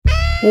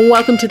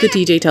Welcome to the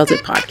TJ Tells It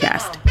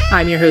podcast.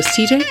 I'm your host,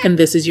 TJ, and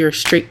this is your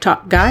straight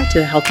talk guide to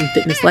the health and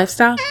fitness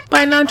lifestyle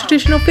by a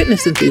non-traditional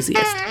fitness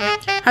enthusiast.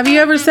 Have you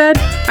ever said,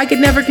 I could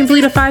never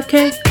complete a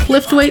 5K,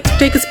 lift weights,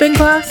 take a spin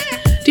class?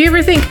 Do you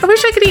ever think, I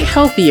wish I could eat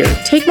healthier,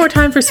 take more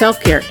time for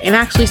self-care, and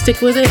actually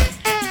stick with it?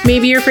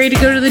 Maybe you're afraid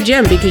to go to the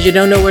gym because you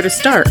don't know where to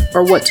start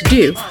or what to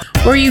do,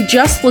 or are you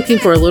just looking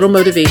for a little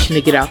motivation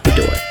to get out the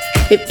door?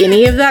 If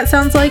any of that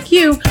sounds like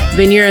you,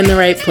 then you're in the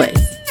right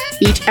place.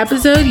 Each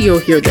episode, you'll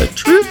hear the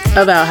truth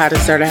about how to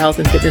start a health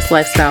and fitness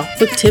lifestyle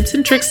with tips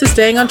and tricks to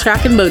staying on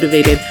track and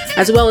motivated,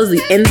 as well as the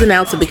ins and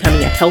outs of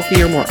becoming a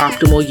healthier, more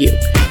optimal you.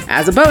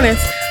 As a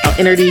bonus, I'll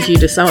introduce you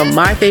to some of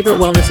my favorite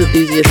wellness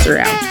enthusiasts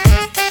around.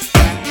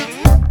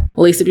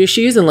 Lace up your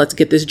shoes and let's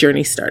get this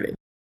journey started.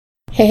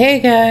 Hey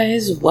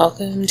guys,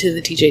 welcome to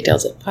the TJ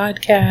Tells It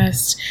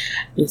podcast.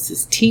 This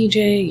is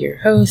TJ, your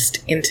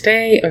host, and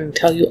today I'm going to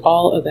tell you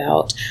all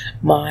about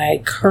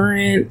my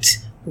current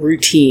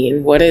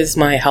routine. What does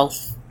my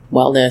health,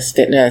 wellness,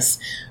 fitness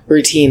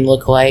routine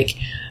look like?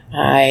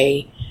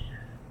 I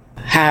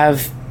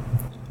have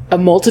a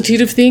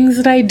multitude of things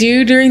that I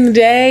do during the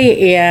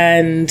day,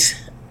 and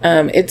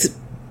it's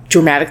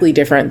dramatically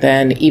different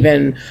than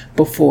even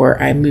before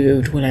I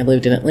moved when I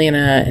lived in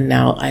Atlanta, and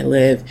now I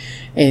live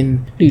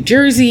in New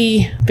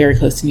Jersey, very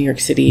close to New York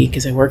City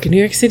because I work in New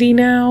York City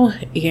now.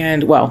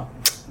 And well,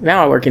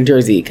 now I work in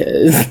Jersey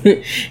because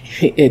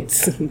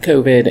it's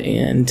COVID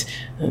and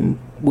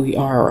we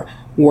are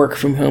work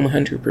from home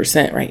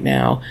 100% right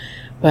now.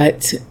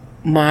 But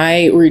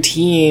my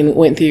routine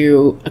went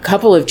through a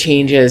couple of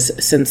changes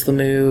since the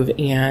move,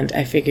 and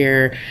I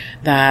figure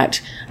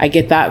that I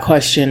get that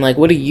question, like,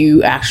 what are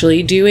you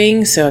actually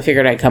doing? So I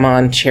figured I'd come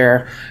on,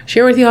 share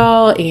with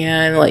y'all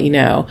and let you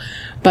know.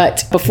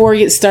 But before we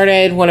get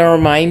started, I want to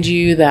remind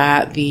you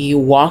that the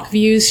Walk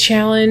Views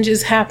Challenge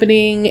is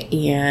happening,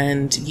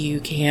 and you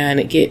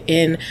can get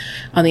in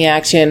on the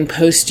action,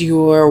 post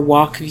your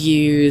walk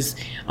views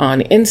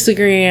on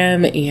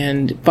Instagram,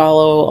 and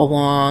follow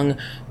along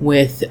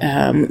with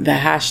the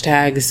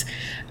hashtags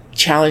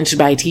Challenged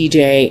by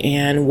TJ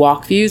and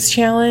Walk Views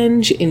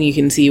Challenge, and you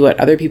can see what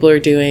other people are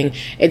doing.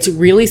 It's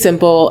really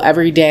simple.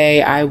 Every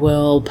day I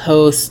will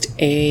post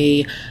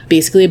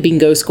basically a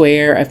bingo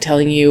square of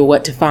telling you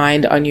what to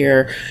find on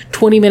your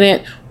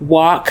 20-minute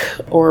walk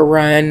or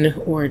run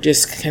or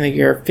just kind of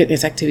your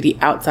fitness activity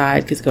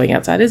outside, because going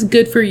outside is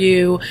good for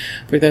you.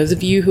 For those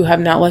of you who have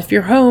not left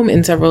your home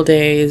in several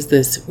days,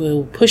 this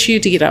will push you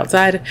to get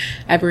outside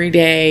every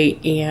day,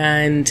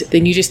 and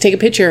then you just take a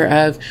picture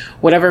of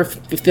whatever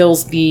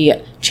fulfills the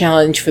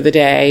challenge for the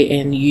day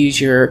and use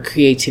your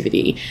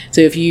creativity. So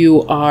if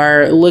you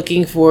are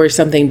looking for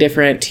something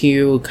different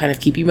to kind of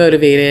keep you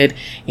motivated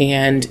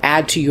and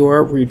add to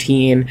your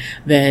routine,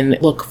 then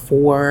look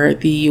for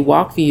the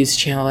Walk Views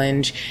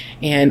Challenge,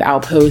 and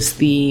I'll post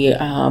the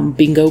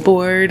bingo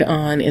board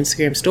on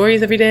Instagram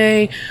stories every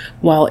day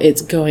while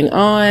it's going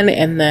on,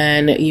 and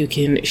then you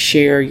can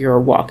share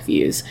your walk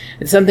views.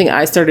 It's something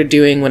I started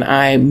doing when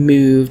I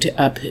moved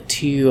up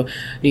to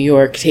New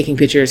York, taking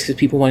pictures because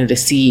people wanted to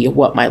see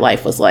what my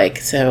life was like.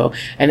 So,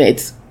 and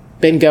it's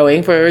been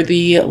going for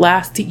the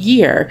last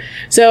year.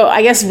 So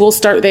I guess we'll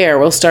start there.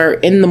 We'll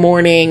start in the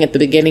morning at the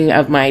beginning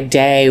of my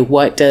day.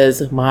 What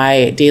does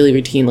my daily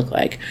routine look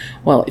like?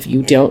 Well, if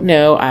you don't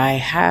know, I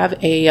have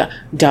a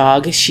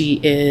dog. She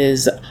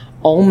is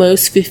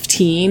almost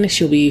 15.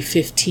 She'll be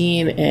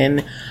 15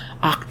 in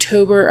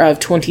October of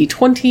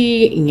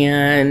 2020.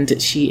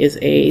 And she is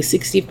a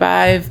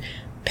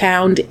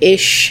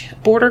 65-pound-ish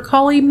border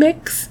collie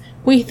mix.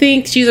 We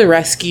think she's a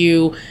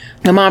rescue.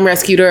 My mom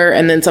rescued her,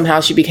 and then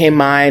somehow she became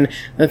mine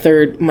my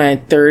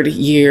third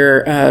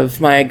year of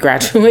my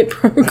graduate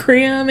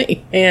program.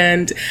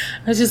 And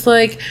I was just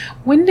like,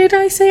 when did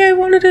I say I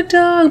wanted a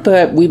dog?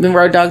 But we've been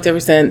road dogs ever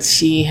since.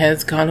 She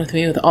has gone with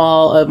me with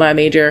all of my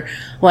major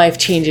life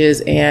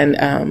changes,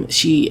 and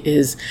she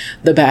is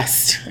the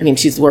best. I mean,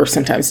 she's the worst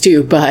sometimes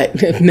too,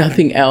 but if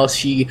nothing else,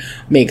 she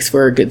makes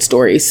for a good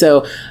story.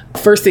 So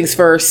first things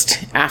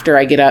first, after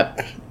I get up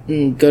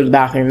and go to the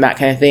bathroom, that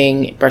kind of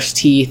thing, brush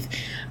teeth,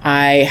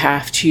 I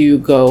have to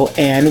go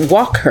and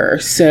walk her.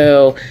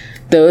 So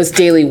those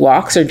daily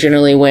walks are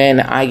generally when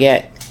I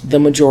get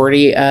the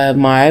majority of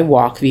my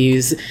walk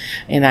views,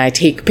 and I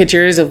take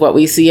pictures of what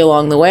we see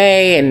along the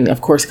way, and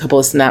of course a couple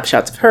of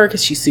snapshots of her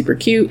because she's super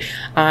cute.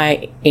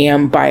 I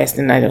am biased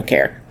and I don't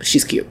care, but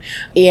she's cute.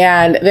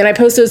 And then I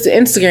post those to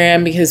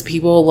Instagram because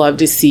people love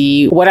to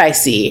see what I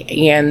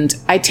see, and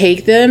I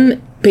take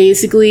them.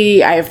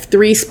 Basically, I have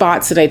 3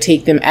 spots that I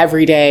take them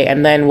every day,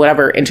 and then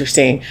whatever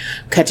interesting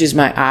catches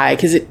my eye,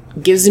 because it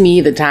gives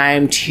me the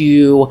time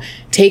to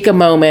take a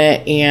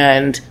moment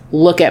and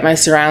look at my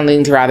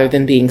surroundings rather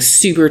than being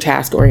super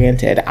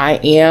task-oriented. I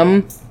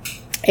am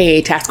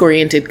a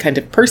task-oriented kind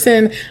of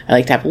person. I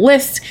like to have a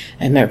list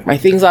and mark my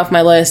things off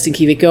my list and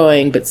keep it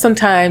going. But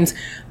sometimes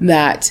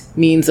that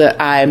means that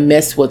I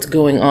miss what's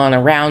going on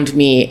around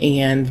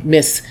me and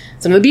miss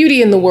some of the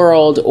beauty in the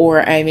world,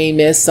 or I may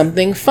miss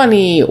something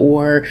funny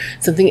or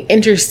something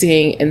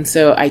interesting. And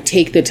so I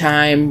take the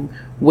time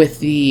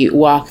with the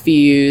walk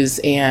views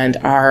and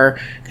our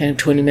kind of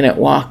 20-minute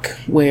walk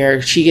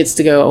where she gets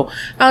to go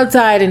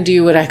outside and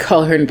do what I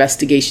call her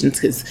investigations,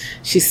 because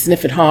she's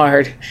sniffing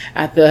hard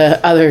at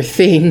the other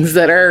things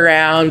that are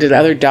around and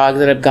other dogs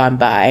that have gone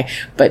by.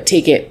 But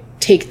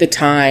take the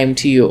time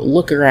to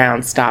look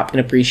around, stop, and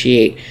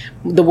appreciate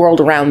the world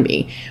around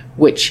me,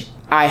 which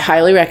I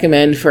highly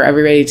recommend for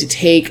everybody to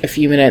take a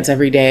few minutes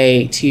every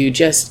day to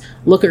just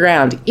look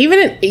around.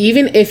 Even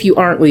if you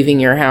aren't leaving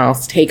your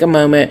house, take a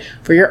moment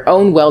for your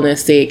own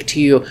wellness sake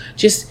to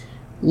just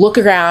look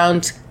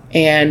around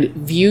and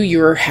view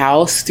your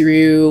house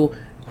through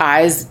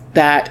eyes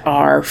that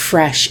are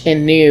fresh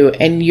and new,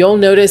 and you'll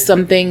notice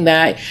something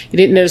that you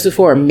didn't notice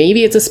before.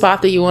 Maybe it's a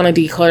spot that you want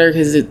to declutter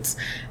because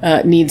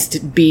it needs to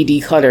be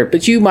decluttered,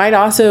 but you might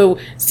also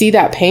see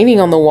that painting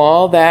on the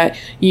wall that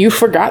you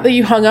forgot that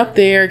you hung up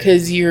there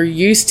because you're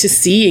used to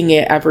seeing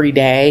it every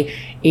day,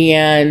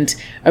 and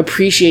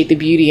appreciate the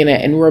beauty in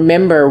it and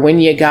remember when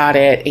you got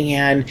it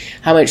and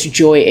how much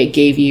joy it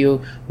gave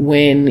you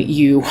when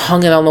you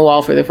hung it on the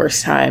wall for the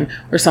first time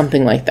or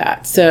something like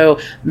that. So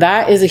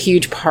that is a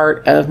huge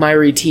part of my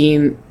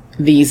routine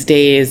these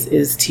days,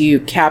 is to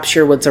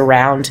capture what's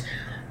around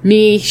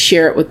me,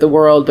 share it with the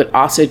world, but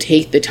also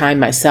take the time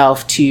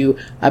myself to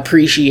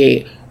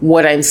appreciate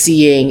what I'm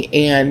seeing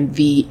and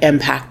the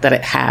impact that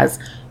it has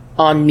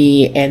on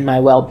me and my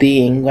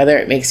well-being, whether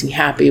it makes me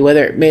happy,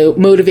 whether it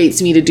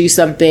motivates me to do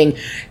something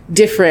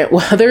different,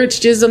 whether it's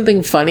just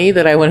something funny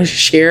that I want to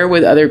share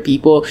with other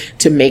people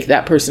to make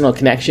that personal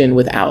connection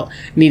without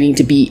needing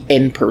to be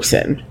in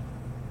person.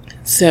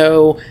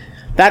 So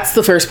that's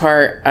the first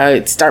part.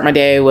 I start my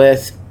day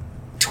with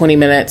 20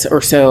 minutes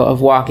or so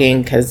of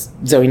walking because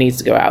Zoe needs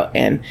to go out,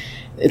 and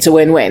it's a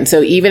win-win.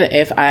 So even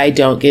if I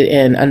don't get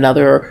in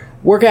another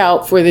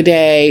workout for the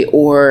day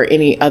or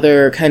any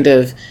other kind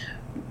of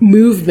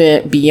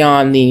movement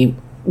beyond the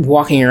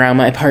walking around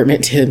my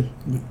apartment to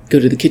go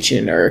to the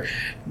kitchen or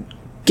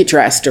get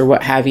dressed or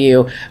what have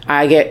you,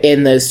 I get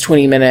in those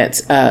 20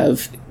 minutes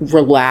of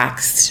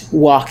relaxed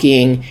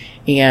walking,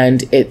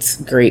 and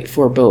it's great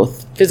for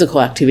both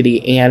physical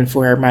activity and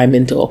for my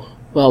mental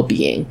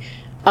well-being.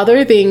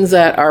 Other things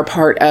that are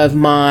part of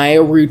my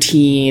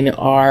routine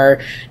are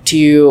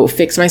to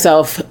fix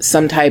myself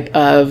some type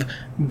of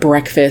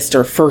breakfast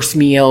or first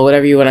meal,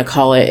 whatever you want to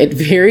call it. It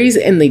varies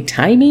in the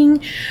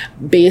timing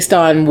based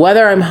on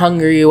whether I'm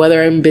hungry,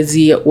 whether I'm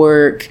busy at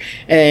work,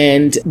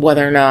 and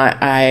whether or not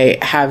I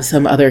have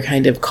some other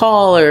kind of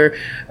call or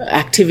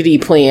activity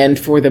planned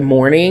for the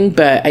morning.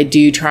 But I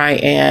do try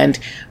and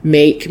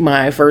make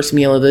my first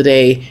meal of the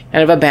day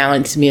kind of a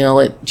balanced meal.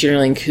 It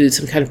generally includes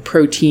some kind of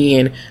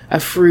protein,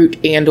 a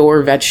fruit and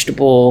or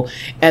vegetable,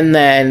 and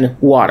then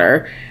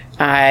water.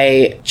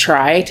 I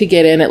try to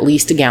get in at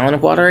least a gallon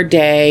of water a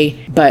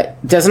day, but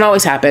it doesn't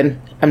always happen.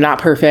 I'm not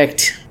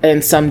perfect.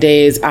 And some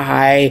days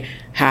I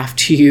have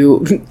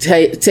to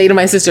say to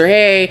my sister,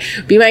 hey,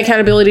 be my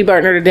accountability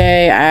partner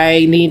today.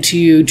 I need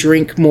to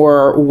drink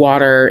more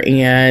water,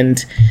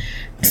 and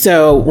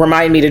so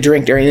remind me to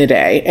drink during the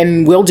day.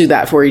 And we'll do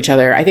that for each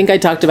other. I think I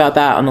talked about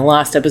that on the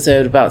last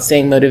episode about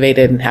staying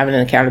motivated and having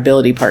an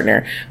accountability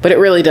partner, but it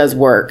really does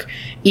work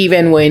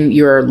even when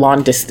you're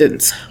long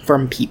distance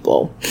from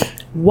people.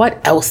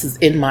 What else is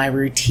in my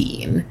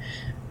routine?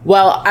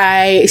 Well,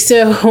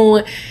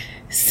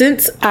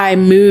 since I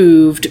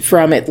moved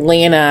from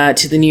Atlanta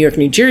to the New York,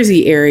 New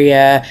Jersey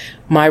area,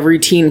 my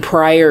routine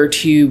prior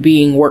to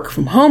being work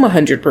from home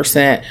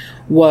 100%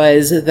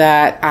 was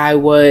that I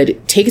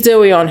would take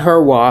Zoe on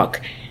her walk,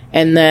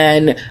 and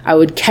then I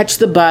would catch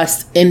the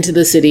bus into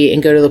the city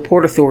and go to the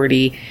Port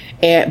Authority.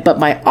 But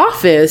my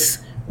office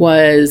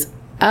was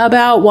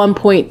about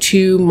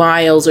 1.2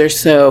 miles or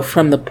so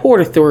from the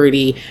Port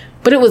Authority,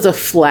 but it was a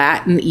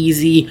flat and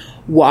easy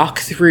walk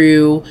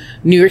through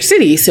New York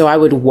City. So I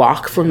would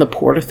walk from the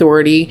Port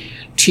Authority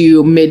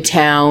to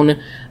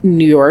Midtown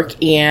New York,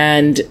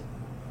 and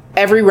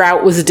every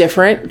route was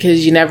different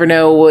because you never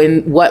know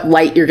what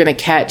light you're going to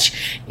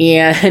catch.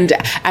 And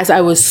as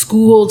I was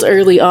schooled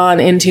early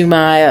on into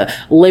my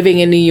living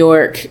in New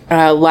York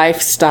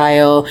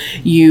lifestyle,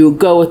 you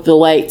go with the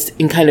lights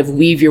and kind of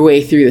weave your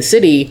way through the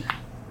city.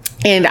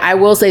 And I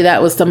will say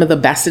that was some of the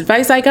best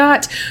advice I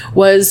got,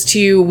 was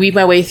to weave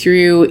my way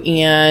through,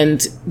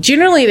 and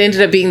generally it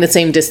ended up being the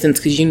same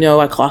distance because,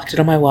 I clocked it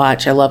on my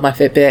watch. I love my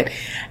Fitbit,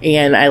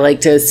 and I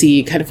like to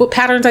see kind of what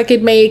patterns I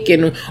could make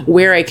and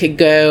where I could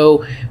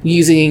go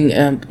using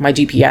my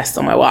GPS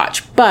on my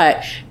watch.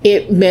 But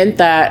it meant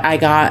that I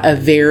got a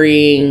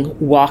varying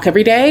walk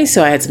every day.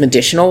 So I had some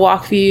additional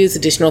walk views,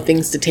 additional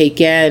things to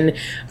take in.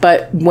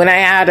 But when I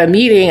had a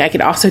meeting, I could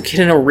also get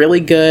in a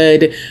really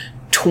good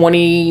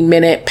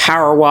 20-minute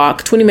power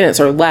walk, 20 minutes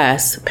or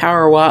less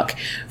power walk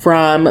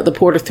from the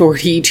Port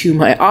Authority to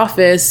my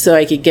office so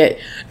I could get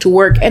to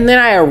work. And then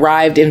I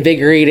arrived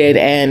invigorated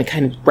and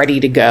kind of ready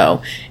to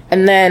go.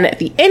 And then at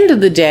the end of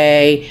the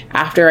day,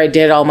 after I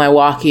did all my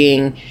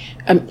working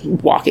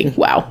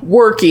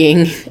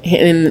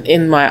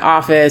in my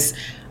office,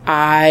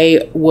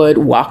 I would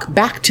walk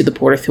back to the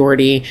Port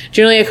Authority.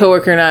 Generally, a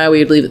coworker and I, we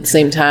would leave at the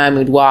same time.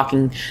 We'd walk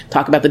and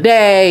talk about the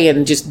day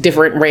and just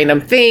different random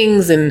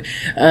things. And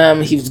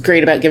he was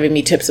great about giving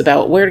me tips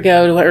about where to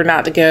go, where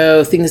not to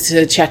go, things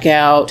to check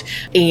out.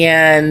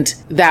 And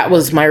that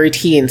was my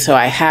routine. So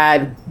I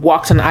had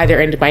walked on either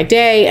end of my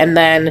day. And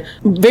then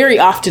very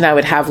often I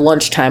would have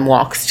lunchtime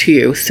walks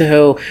too.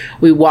 So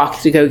we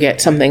walked to go get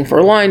something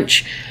for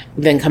lunch,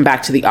 then come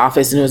back to the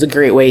office, and it was a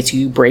great way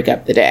to break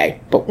up the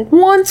day. But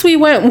once we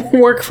went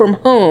work from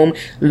home,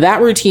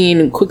 that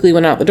routine quickly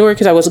went out the door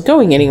because I wasn't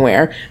going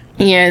anywhere.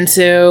 And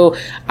so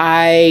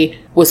I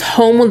was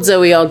home with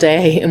Zoe all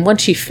day. And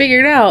once she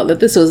figured out that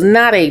this was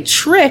not a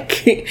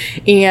trick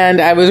and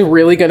I was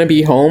really going to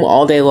be home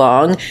all day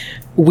long,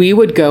 we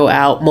would go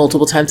out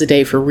multiple times a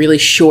day for really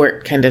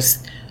short kind of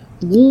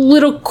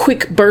little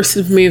quick bursts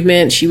of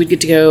movement. She would get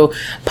to go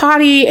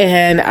potty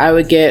and I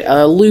would get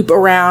a loop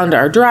around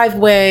our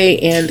driveway,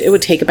 and it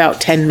would take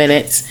about 10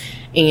 minutes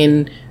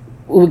and it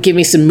would give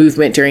me some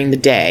movement during the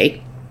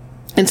day.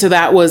 And so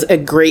that was a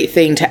great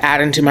thing to add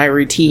into my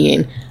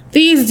routine.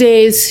 These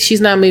days,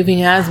 she's not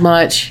moving as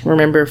much.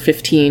 Remember,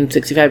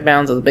 65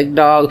 pounds as a big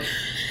dog.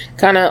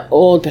 Kind of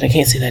old, but I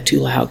can't say that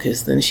too loud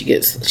because then she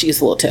gets a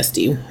little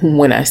testy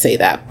when I say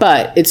that,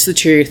 but it's the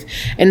truth.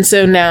 And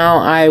so now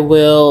I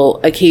will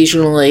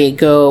occasionally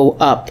go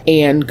up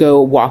and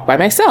go walk by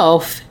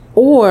myself,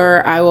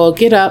 or I will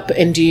get up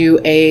and do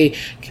a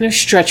kind of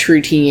stretch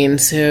routine.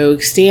 So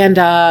stand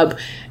up,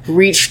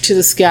 reach to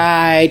the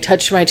sky,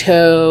 touch my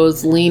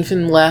toes, lean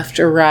from left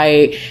or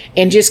right,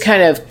 and just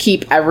kind of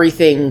keep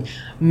everything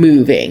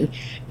moving.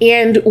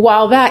 And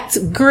while that's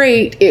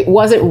great, it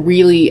wasn't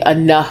really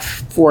enough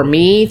for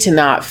me to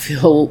not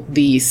feel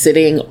the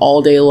sitting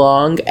all day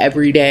long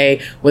every day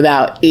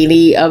without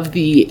any of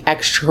the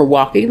extra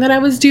walking that I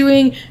was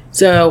doing.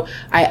 So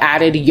I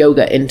added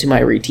yoga into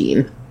my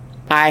routine.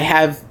 I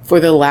have, for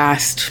the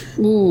last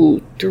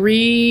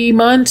 3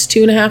 months,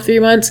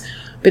 2.5-3 months,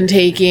 been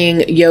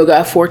taking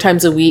yoga 4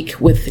 times a week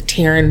with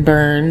Taryn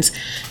Burns.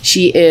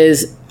 She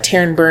is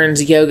Taryn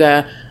Burns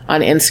Yoga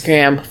on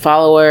Instagram.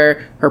 Follow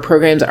her. Her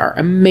programs are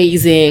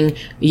amazing.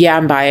 Yeah,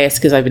 I'm biased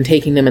because I've been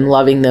taking them and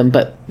loving them,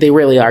 but they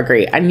really are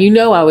great. And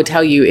I would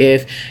tell you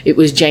if it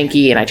was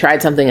janky and I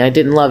tried something and I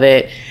didn't love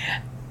it.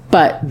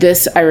 But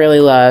this I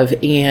really love.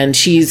 And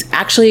she's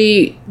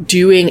actually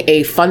doing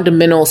a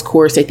fundamentals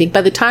course. I think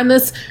by the time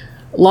this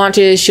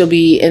launches, we'll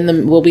be in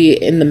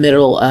the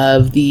middle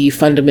of the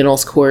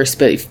fundamentals course.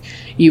 But if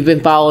you've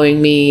been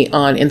following me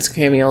on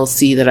Instagram, you'll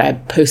see that I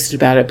posted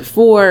about it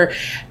before,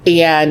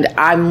 and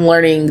I'm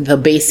learning the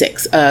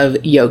basics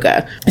of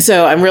yoga.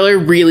 So I'm really,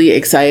 really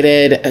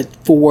excited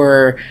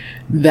for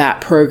that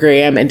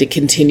program and to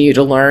continue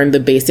to learn the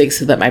basics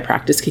so that my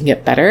practice can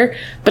get better.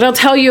 But I'll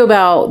tell you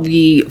about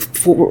the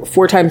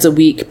 4 times a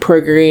week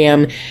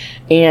program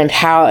and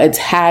how it's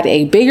had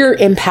a bigger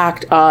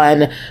impact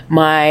on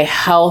my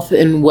health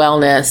and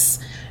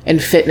wellness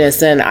and fitness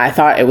than I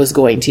thought it was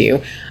going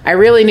to. I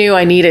really knew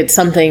I needed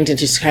something to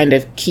just kind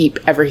of keep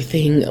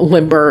everything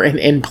limber and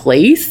in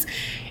place.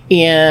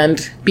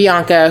 And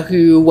Bianca,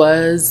 who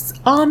was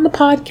on the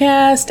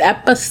podcast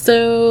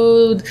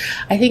episode,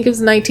 I think it was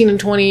 19 and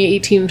 20,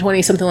 18 and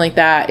 20, something like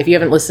that. If you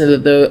haven't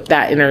listened to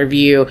that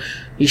interview,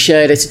 you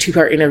should. It's a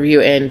 2-part interview,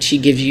 and she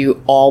gives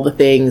you all the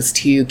things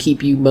to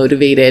keep you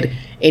motivated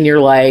in your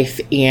life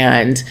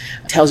and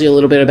tells you a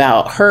little bit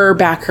about her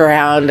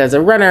background as a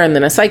runner and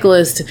then a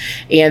cyclist.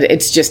 And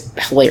it's just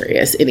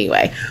hilarious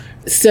anyway.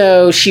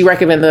 So she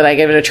recommended that I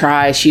give it a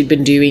try. She'd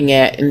been doing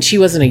it, and she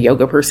wasn't a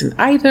yoga person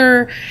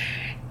either.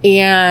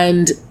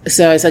 And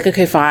so I was like,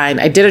 okay, fine.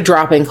 I did a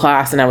drop-in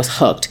class and I was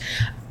hooked.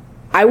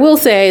 I will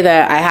say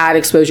that I had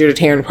exposure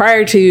to Taryn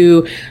prior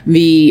to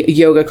the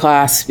yoga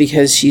class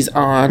because she's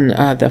on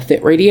the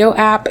Fit Radio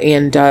app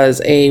and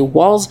does a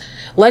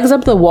legs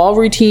up the wall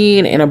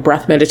routine and a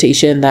breath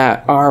meditation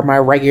that are my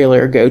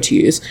regular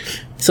go-tos.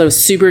 So I'm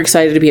super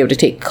excited to be able to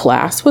take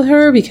class with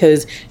her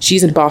because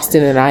she's in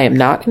Boston and I am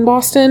not in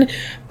Boston,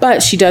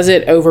 but she does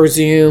it over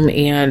Zoom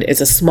and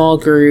it's a small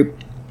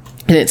group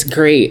and it's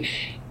great.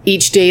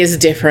 Each day is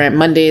different.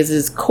 Mondays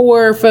is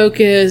core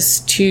focus.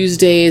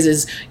 Tuesdays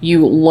is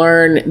you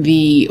learn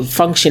the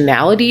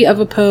functionality of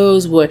a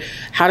pose,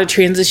 how to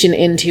transition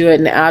into it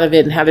and out of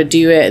it and how to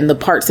do it and the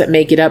parts that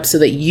make it up so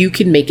that you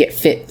can make it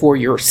fit for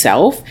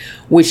yourself,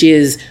 which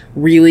is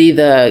really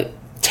the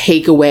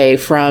takeaway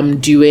from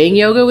doing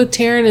yoga with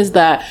Taryn, is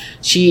that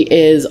she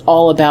is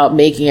all about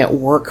making it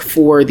work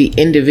for the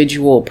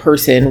individual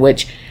person,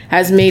 which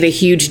has made a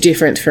huge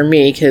difference for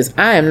me because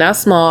I am not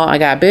small. I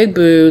got big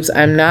boobs.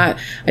 I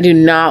do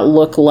not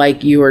look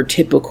like your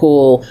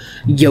typical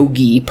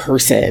yogi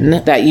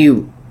person that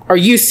you are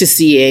used to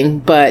seeing,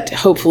 but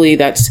hopefully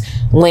that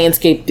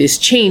landscape is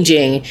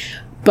changing.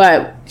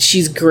 But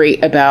she's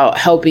great about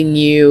helping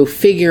you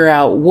figure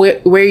out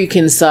where you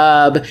can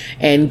sub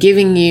and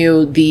giving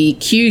you the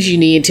cues you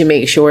need to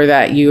make sure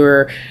that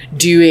you're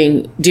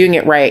doing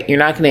it right. You're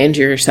not going to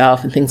injure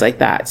yourself and things like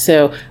that.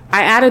 So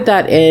I added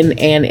that in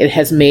and it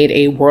has made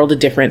a world of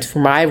difference for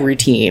my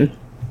routine.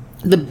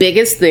 The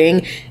biggest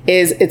thing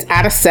is it's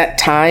at a set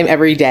time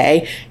every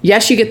day.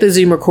 Yes, you get the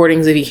Zoom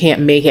recordings if you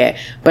can't make it,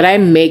 but I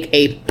make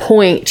a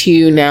point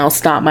to now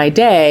stop my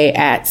day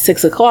at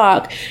 6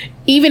 o'clock,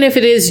 even if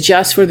it is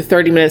just for the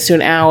 30 minutes to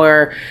an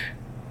hour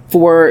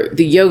for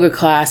the yoga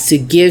class, to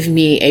give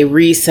me a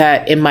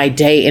reset in my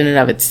day in and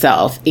of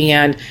itself.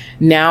 And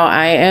now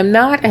I am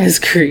not as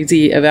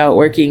crazy about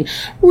working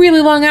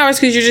really long hours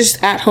because you're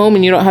just at home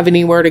and you don't have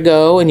anywhere to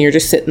go and you're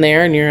just sitting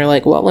there and you're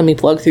like, well, let me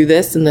plug through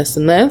this and this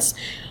and this.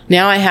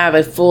 Now I have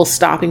a full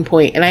stopping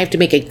point and I have to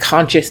make a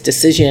conscious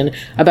decision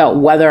about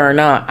whether or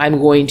not I'm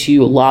going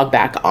to log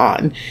back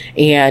on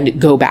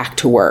and go back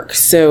to work.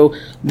 So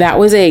that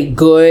was a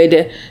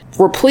good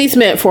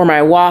replacement for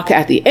my walk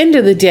at the end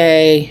of the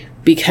day,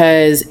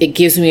 because it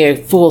gives me a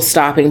full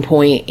stopping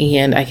point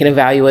and I can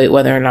evaluate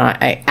whether or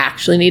not I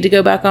actually need to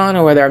go back on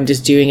or whether I'm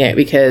just doing it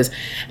because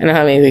I don't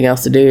have anything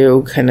else to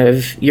do. Kind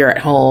of, you're at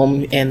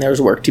home and there's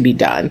work to be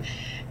done.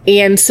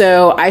 And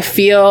so I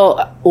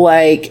feel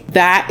like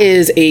that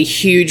is a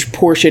huge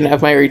portion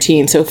of my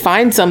routine. So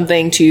find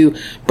something to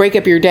break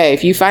up your day.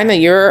 If you find that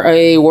you're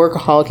a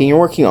workaholic and you're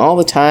working all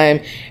the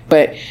time,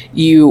 but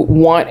you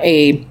want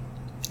a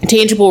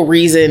tangible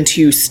reason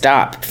to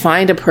stop,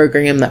 find a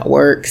program that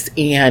works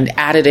and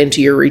add it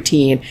into your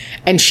routine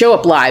and show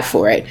up live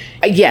for it.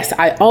 Yes,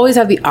 I always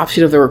have the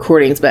option of the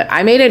recordings, but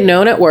I made it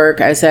known at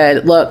work. I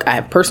said, look, I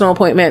have personal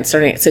appointments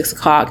starting at 6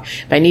 o'clock.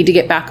 If I need to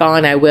get back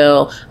on, I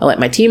will. I'll let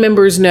my team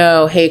members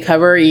know, hey,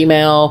 cover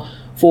email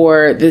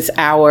for this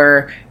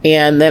hour,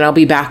 and then I'll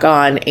be back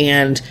on.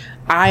 And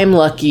I'm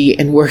lucky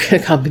and work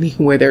at a company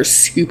where they're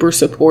super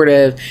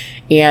supportive,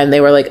 and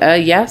they were like,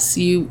 yes,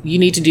 you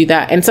need to do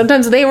that. And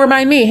sometimes they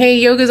remind me,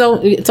 hey,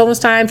 it's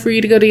almost time for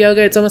you to go to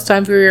yoga. It's almost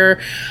time for your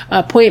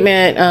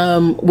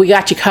appointment. We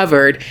got you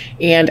covered,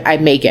 and I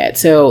make it.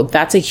 So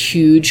that's a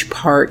huge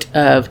part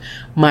of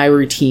my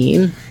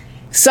routine.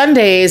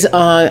 Sundays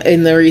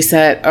in the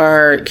reset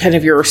are kind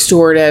of your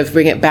restorative,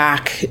 bring it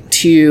back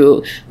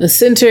to the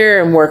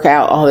center and work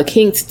out all the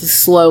kinks. It's a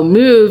slow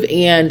move.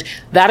 And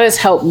that has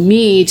helped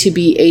me to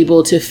be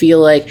able to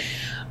feel like,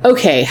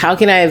 okay, how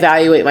can I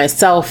evaluate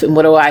myself? And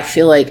what do I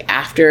feel like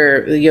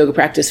after the yoga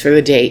practice for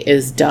the day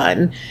is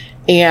done?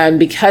 And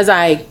because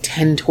I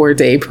tend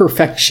towards a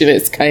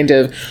perfectionist kind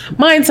of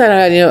mindset,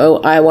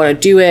 I want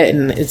to do it.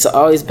 And it's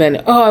always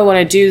been, I want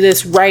to do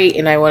this right.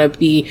 And I want to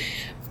be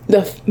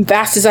the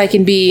fastest I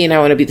can be, and I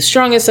want to be the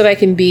strongest that I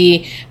can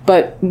be.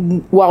 But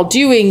while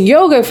doing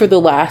yoga for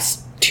the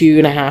last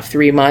 2.5,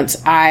 3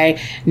 months,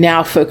 I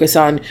now focus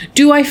on,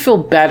 do I feel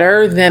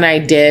better than I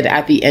did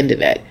at the end of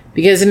it?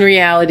 Because in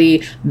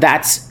reality,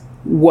 that's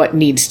what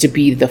needs to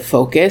be the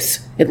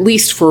focus, at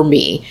least for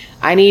me.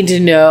 I need to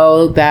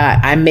know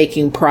that I'm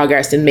making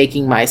progress and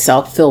making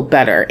myself feel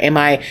better. Am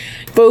I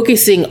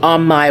focusing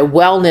on my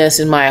wellness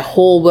and my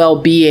whole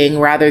well-being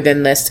rather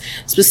than this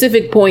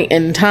specific point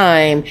in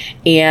time?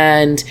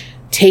 And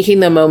taking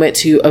the moment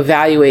to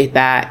evaluate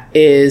that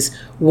is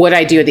what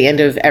I do at the end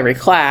of every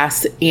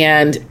class.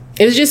 And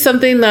it was just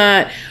something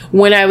that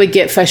when I would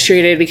get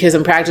frustrated because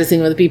I'm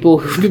practicing with people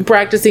who've been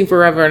practicing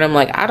forever and I'm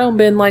like, I don't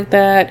been like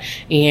that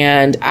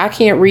and I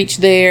can't reach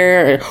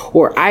there,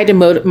 or I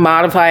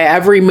modify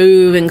every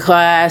move in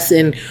class.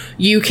 And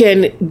you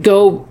can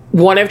go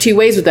one of two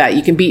ways with that.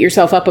 You can beat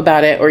yourself up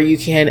about it, or you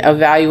can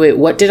evaluate,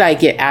 what did I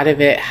get out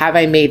of it? Have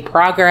I made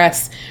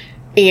progress?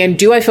 And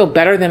do I feel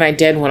better than I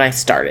did when I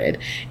started?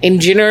 And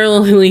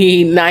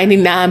generally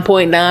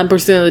 99.9%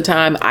 of the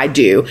time I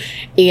do.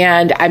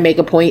 And I make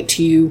a point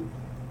to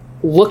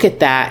look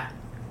at that,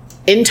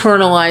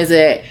 internalize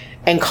it,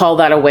 and call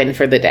that a win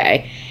for the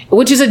day,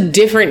 which is a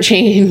different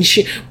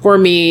change for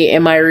me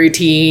in my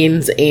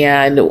routines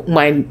and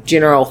my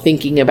general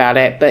thinking about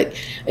it. But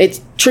it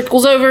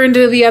trickles over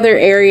into the other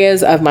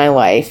areas of my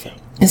life.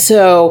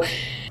 So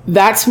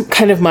that's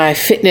kind of my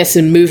fitness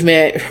and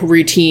movement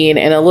routine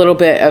and a little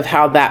bit of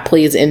how that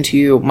plays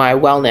into my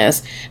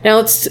wellness. Now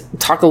let's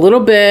talk a little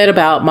bit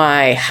about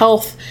my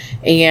health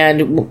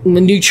and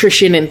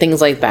nutrition and things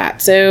like that.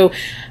 So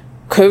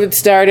COVID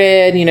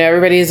started,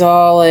 everybody's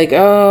all like,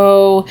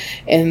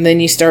 and then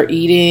you start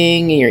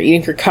eating and you're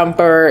eating for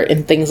comfort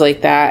and things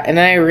like that. And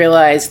then I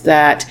realized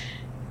that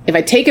if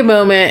I take a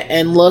moment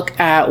and look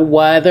at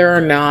whether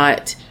or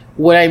not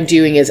what I'm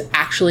doing is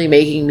actually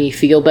making me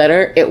feel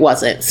better, it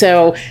wasn't.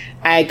 So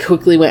I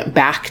quickly went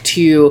back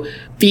to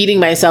feeding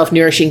myself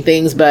nourishing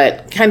things,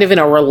 but kind of in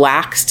a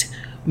relaxed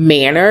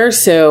manner.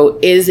 So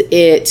is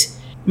it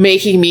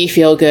making me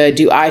feel good?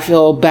 Do I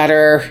feel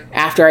better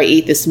after I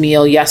eat this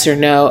meal? Yes or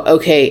no?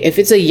 Okay, if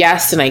it's a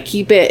yes, then I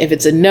keep it. If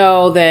it's a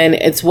no, then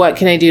it's what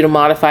can I do to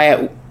modify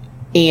it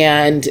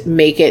and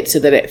make it so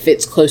that it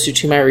fits closer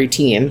to my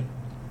routine.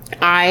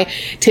 I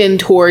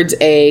tend towards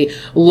a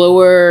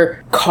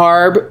lower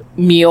carb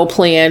meal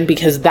plan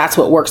because that's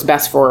what works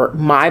best for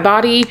my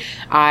body.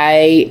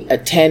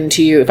 I tend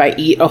to, if I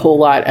eat a whole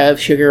lot of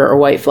sugar or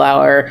white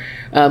flour,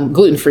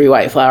 gluten-free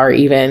white flour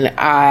even,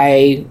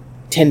 I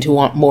tend to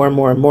want more and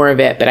more and more of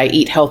it, but I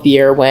eat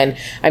healthier when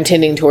I'm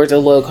tending towards a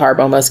low carb,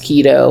 almost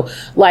keto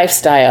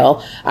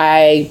lifestyle.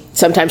 I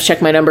sometimes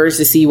check my numbers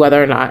to see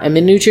whether or not I'm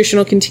in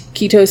nutritional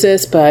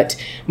ketosis, but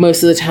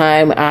most of the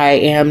time I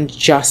am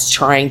just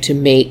trying to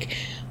make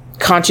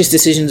conscious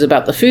decisions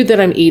about the food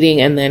that I'm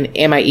eating, and then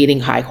am I eating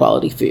high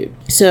quality food?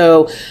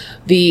 So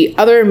the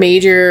other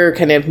major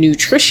kind of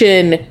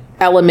nutrition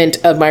element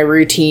of my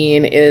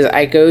routine is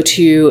I go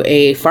to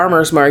a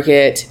farmer's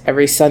market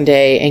every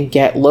Sunday and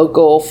get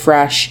local,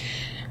 fresh,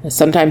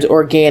 sometimes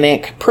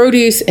organic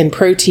produce and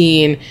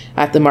protein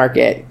at the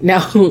market.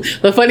 Now,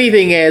 the funny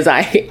thing is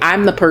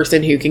I'm the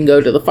person who can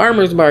go to the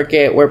farmer's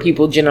market where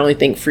people generally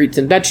think fruits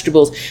and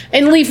vegetables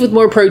and leave with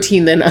more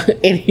protein than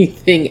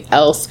anything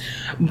else.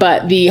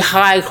 But the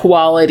high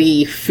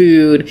quality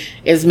food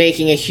is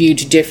making a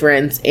huge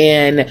difference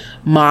in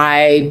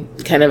my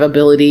kind of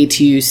ability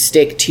to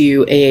stick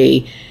to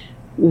a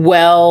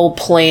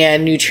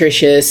well-planned,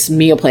 nutritious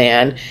meal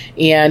plan.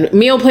 And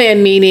meal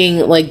plan meaning,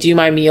 like, do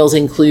my meals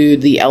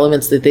include the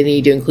elements that they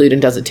need to include,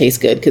 and does it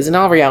taste good? Because in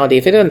all reality,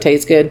 if it doesn't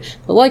taste good,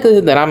 the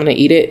likelihood that I'm going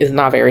to eat it is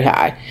not very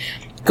high.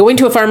 Going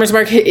to a farmer's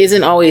market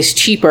isn't always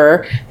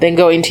cheaper than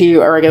going to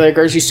a regular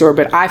grocery store,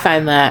 but I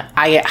find that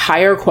I get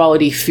higher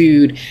quality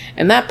food,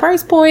 and that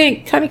price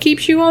point kind of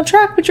keeps you on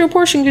track with your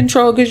portion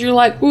control, because you're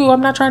like, ooh, I'm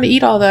not trying to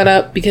eat all that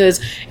up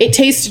because it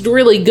tasted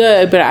really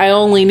good, but I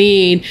only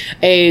need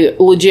a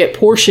legit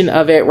portion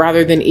of it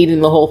rather than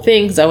eating the whole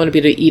thing, because I want to be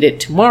able to eat it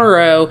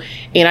tomorrow,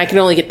 and I can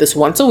only get this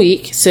once a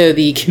week. So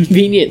the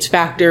convenience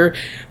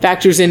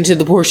factors into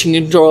the portion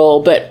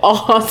control, but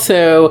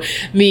also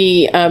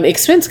the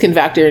expense can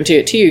factor into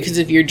it too, because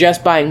if you're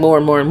just buying more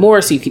and more and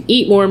more so you can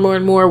eat more and more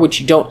and more, which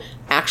you don't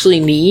actually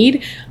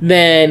need,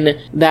 then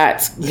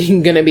that's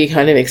going to be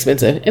kind of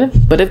expensive.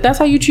 But if that's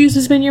how you choose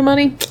to spend your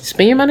money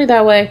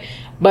that way.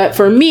 But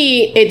for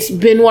me, it's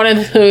been one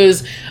of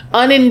those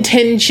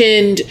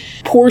unintentioned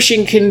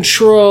portion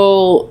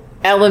control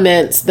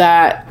elements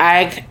that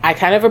I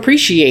kind of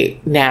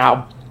appreciate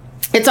now.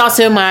 It's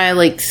also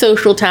my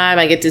social time.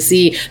 I get to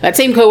see that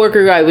same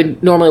coworker who I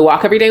would normally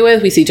walk every day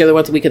with. We see each other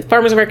once a week at the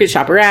farmer's market,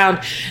 shop around,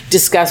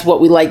 discuss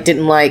what we like,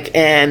 didn't like,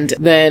 and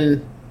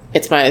then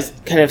it's my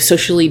kind of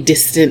socially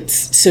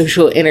distanced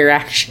social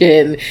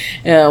interaction.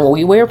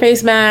 We wear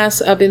face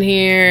masks up in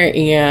here,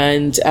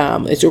 and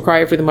it's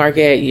required for the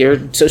market.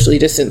 You're socially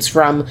distanced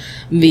from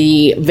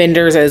the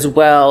vendors as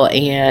well,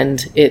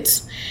 and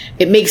it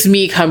makes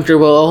me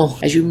comfortable.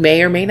 As you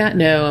may or may not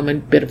know, I'm a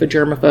bit of a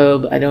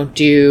germaphobe. I don't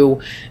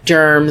do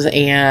germs,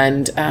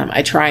 and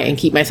I try and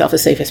keep myself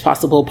as safe as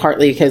possible,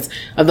 partly because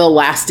of the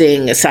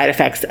lasting side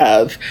effects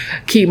of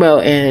chemo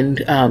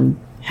and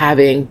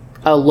having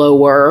a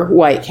lower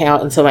white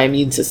count, and so my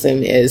immune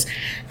system is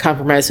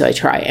compromised, so I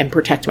try and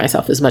protect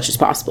myself as much as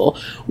possible,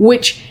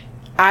 which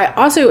I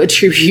also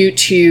attribute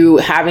to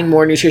having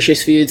more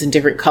nutritious foods in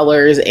different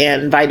colors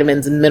and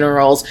vitamins and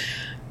minerals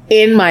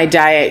in my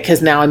diet,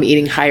 because now I'm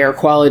eating higher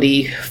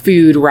quality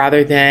food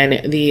rather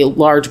than the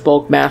large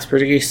bulk mass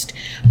produced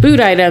food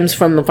items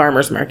from the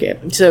farmer's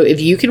market. So if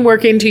you can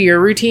work into your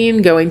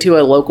routine going to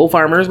a local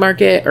farmer's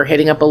market or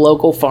hitting up a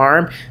local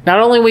farm, not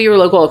only will your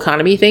local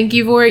economy thank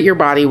you for it, your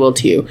body will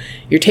too,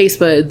 your taste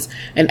buds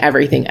and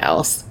everything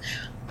else.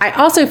 I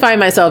also find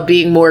myself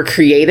being more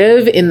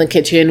creative in the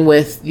kitchen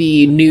with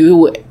the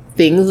new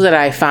things that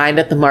I find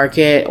at the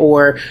market,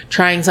 or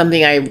trying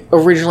something I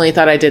originally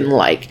thought I didn't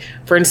like.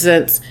 For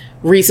instance,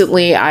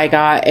 recently I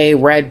got a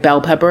red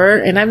bell pepper,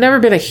 and I've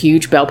never been a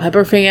huge bell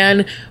pepper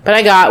fan, but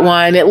I got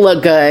one. It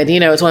looked good.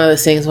 It's one of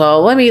those things,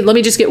 well, let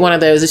me just get one of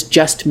those. It's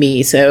just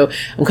me. So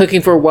I'm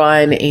cooking for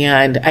one,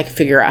 and I can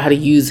figure out how to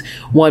use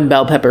one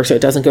bell pepper so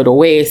it doesn't go to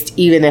waste,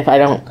 even if I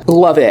don't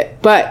love it.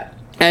 But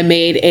I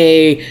made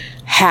a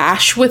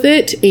hash with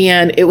it,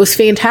 and it was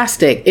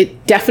fantastic.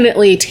 It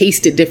definitely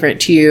tasted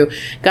different too.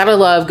 Gotta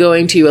love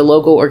going to a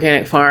local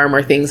organic farm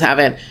where things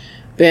haven't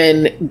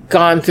been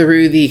gone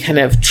through the kind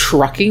of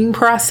trucking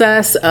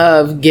process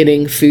of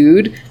getting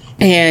food,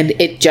 and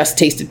it just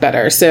tasted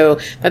better. So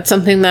that's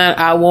something that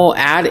I will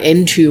add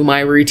into my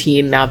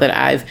routine now that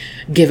I've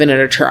given it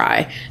a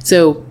try.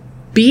 So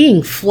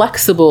being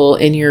flexible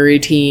in your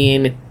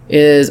routine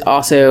is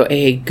also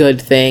a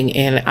good thing,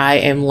 and I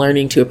am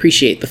learning to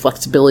appreciate the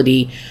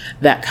flexibility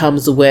that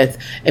comes with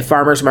a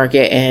farmer's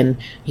market, and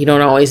you don't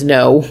always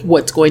know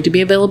what's going to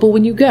be available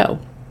when you go.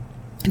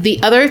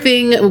 The other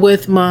thing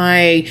with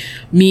my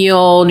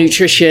meal,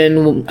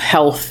 nutrition,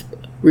 health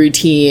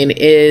routine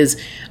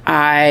is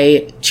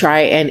I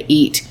try and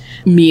eat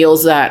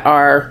meals that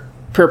are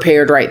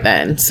prepared right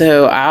then.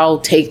 So I'll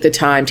take the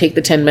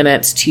 10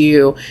 minutes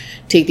to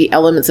take the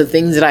elements of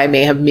things that I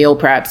may have meal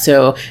prepped.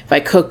 So if I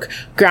cook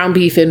ground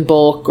beef in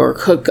bulk, or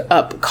cook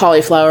up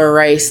cauliflower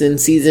rice and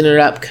season it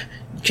up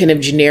kind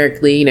of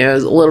generically, a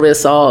little bit of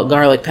salt,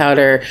 garlic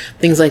powder,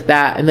 things like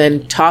that, and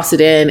then toss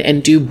it in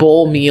and do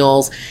bowl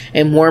meals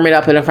and warm it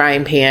up in a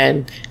frying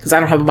pan, because I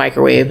don't have a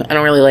microwave. I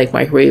don't really like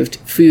microwaved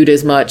food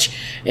as much.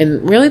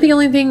 And really the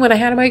only thing when I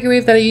had a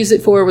microwave that I used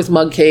it for was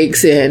mug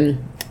cakes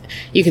and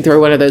You can throw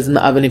one of those in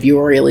the oven if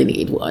you really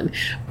need one.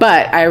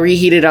 But I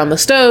reheat it on the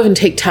stove and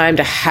take time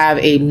to have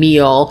a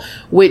meal,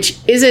 which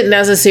isn't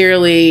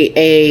necessarily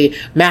a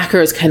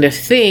macros kind of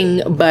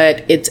thing,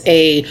 but it's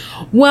a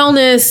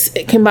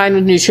wellness combined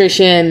with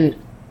nutrition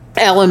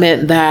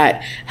element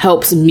that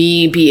helps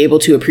me be able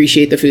to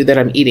appreciate the food that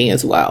I'm eating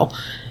as well.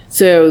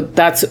 So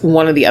that's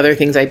one of the other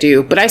things I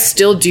do, but I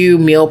still do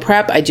meal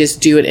prep. I just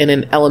do it in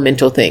an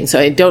elemental thing. So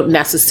I don't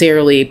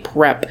necessarily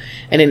prep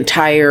an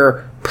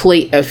entire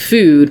plate of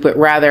food, but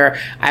rather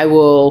I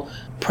will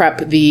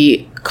prep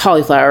the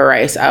cauliflower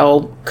rice.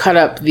 I'll cut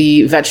up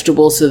the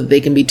vegetables so that they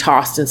can be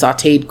tossed and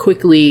sauteed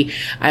quickly.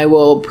 I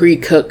will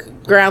pre-cook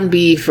ground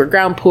beef or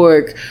ground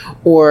pork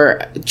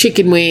or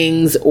chicken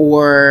wings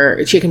or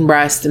chicken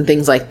breast and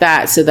things like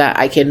that so that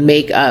I can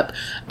make up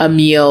a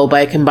meal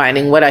by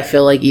combining what I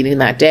feel like eating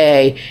that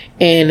day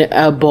in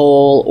a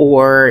bowl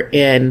or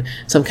in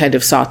some kind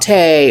of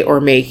saute or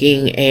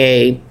making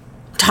a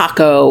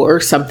taco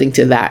or something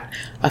to that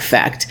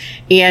effect.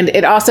 And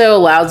it also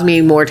allows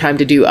me more time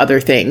to do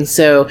other things.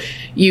 So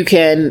you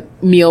can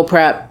meal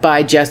prep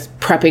by just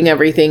prepping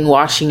everything,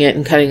 washing it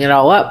and cutting it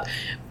all up,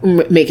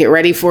 make it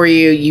ready for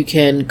you. You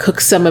can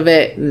cook some of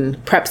it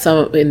and prep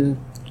some and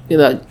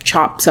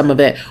chop some of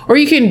it, or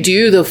you can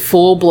do the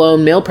full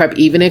blown meal prep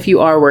even if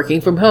you are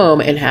working from home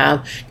and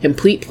have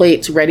complete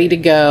plates ready to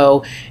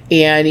go,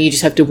 and you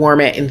just have to warm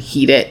it and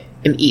heat it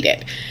and eat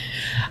it.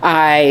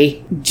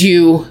 I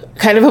do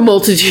kind of a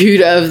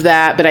multitude of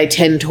that, but I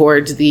tend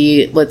towards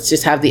the let's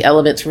just have the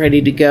elements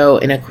ready to go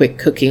in a quick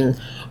cooking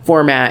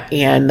format,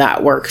 and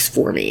that works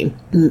for me,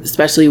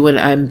 especially when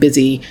I'm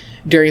busy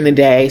during the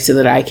day so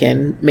that I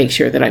can make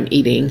sure that I'm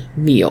eating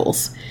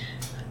meals.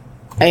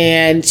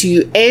 And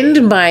to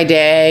end my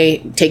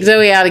day, take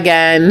Zoe out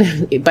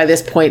again. By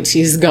this point,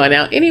 she's gone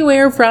out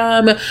anywhere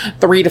from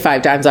 3 to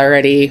 5 times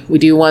already. We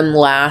do one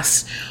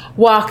last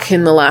walk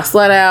in the last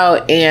let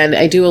out, and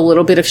I do a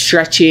little bit of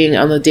stretching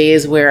on the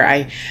days where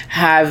I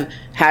have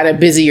had a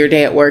busier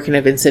day at work and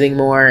I've been sitting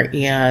more,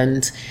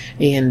 and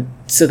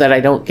so that I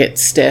don't get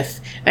stiff.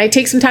 And I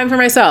take some time for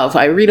myself.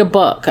 I read a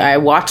book. I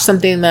watch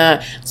something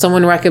that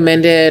someone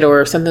recommended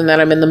or something that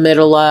I'm in the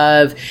middle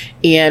of,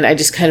 and I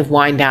just kind of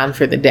wind down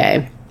for the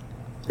day.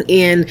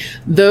 And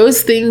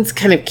those things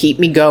kind of keep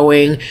me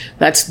going.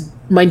 That's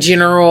my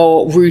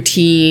general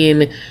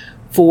routine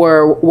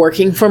for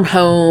working from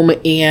home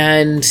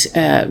and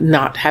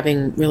not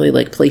having really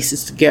like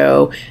places to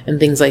go and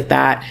things like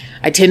that.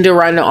 I tend to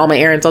run all my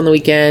errands on the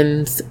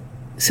weekends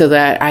so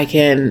that I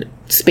can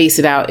space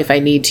it out if I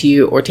need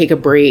to or take a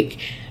break.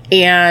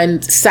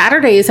 And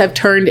Saturdays have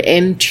turned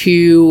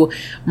into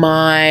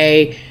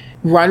my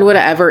run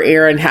whatever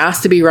errand has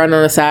to be run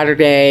on a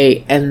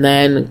Saturday and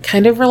then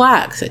kind of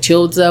relax. I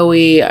chill with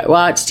Zoe, I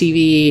watch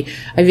TV,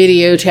 I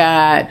video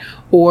chat,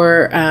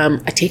 or I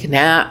take a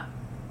nap,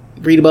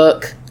 read a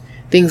book,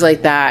 things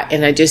like that.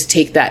 And I just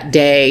take that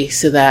day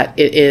so that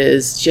it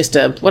is just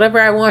a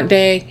whatever I want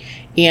day.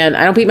 And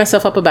I don't beat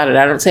myself up about it.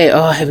 I don't say,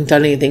 oh, I haven't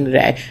done anything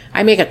today.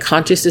 I make a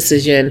conscious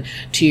decision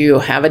to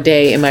have a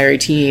day in my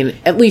routine,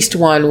 at least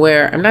one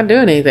where I'm not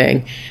doing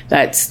anything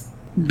that's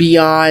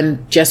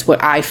beyond just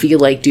what I feel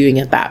like doing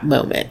at that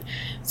moment.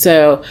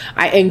 So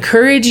I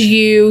encourage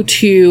you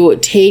to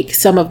take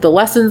some of the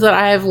lessons that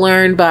I have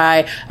learned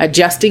by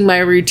adjusting my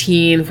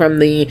routine from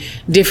the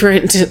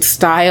different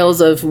styles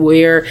of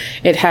where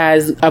it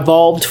has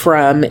evolved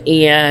from,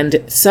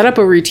 and set up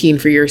a routine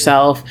for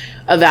yourself.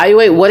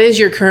 Evaluate what is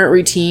your current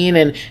routine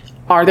and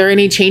are there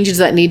any changes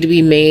that need to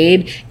be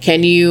made?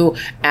 Can you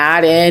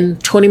add in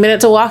 20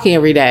 minutes of walking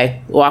every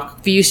day?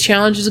 Walk Views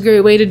Challenge is a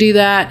great way to do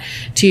that,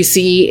 to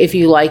see if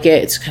you like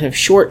it. It's kind of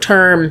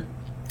short-term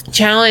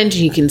challenge.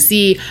 You can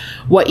see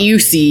what you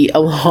see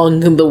along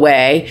the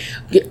way.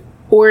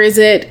 Or is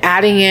it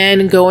adding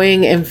in,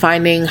 going and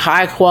finding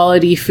high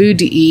quality food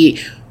to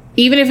eat,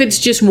 even if it's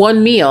just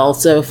one meal?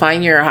 So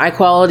find your high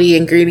quality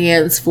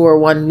ingredients for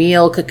one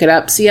meal, cook it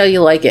up, see how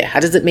you like it. How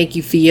does it make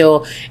you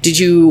feel? Did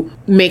you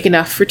make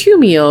enough for 2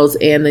 meals?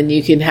 And then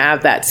you can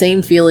have that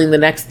same feeling the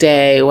next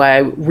day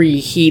while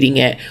reheating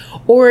it.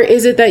 Or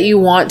is it that you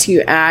want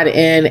to add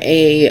in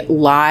a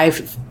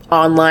live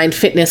online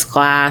fitness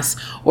class,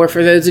 or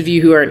for those of you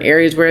who are in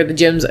areas where the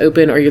gym's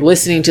open, or you're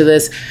listening to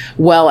this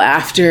well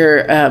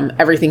after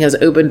everything has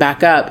opened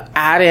back up,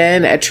 add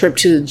in a trip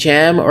to the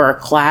gym or a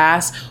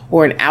class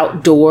or an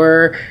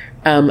outdoor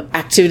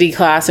activity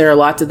class. There are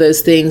lots of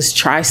those things.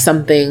 Try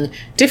something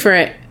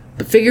different,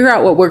 but figure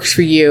out what works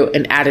for you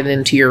and add it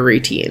into your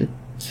routine.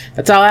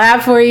 That's all I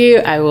have for you.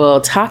 I will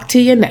talk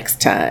to you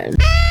next time.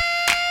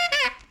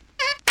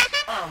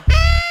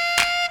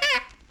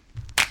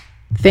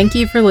 Thank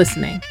you for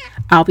listening.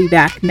 I'll be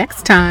back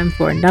next time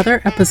for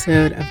another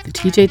episode of the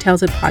TJ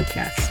Tells It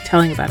podcast,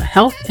 telling about a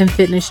health and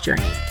fitness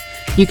journey.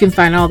 You can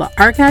find all the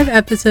archive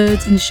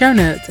episodes and show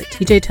notes at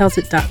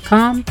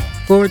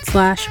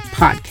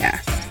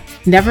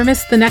tjtellsit.com/podcast. Never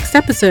miss the next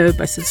episode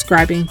by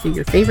subscribing through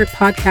your favorite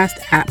podcast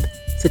app,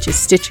 such as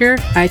Stitcher,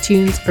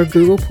 iTunes, or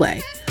Google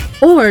Play.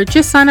 Or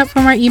just sign up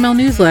for my email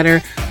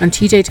newsletter on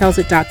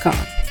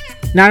tjtellsit.com.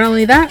 Not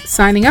only that,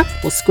 signing up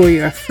will score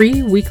you a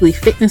free weekly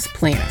fitness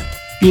planner.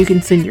 You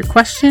can send your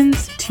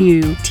questions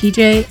to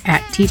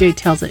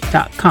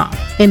tj@tjtellsit.com.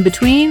 In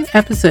between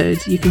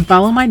episodes, you can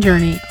follow my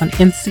journey on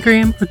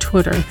Instagram or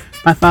Twitter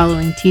by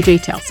following TJ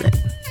Tells It.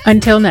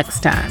 Until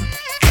next time.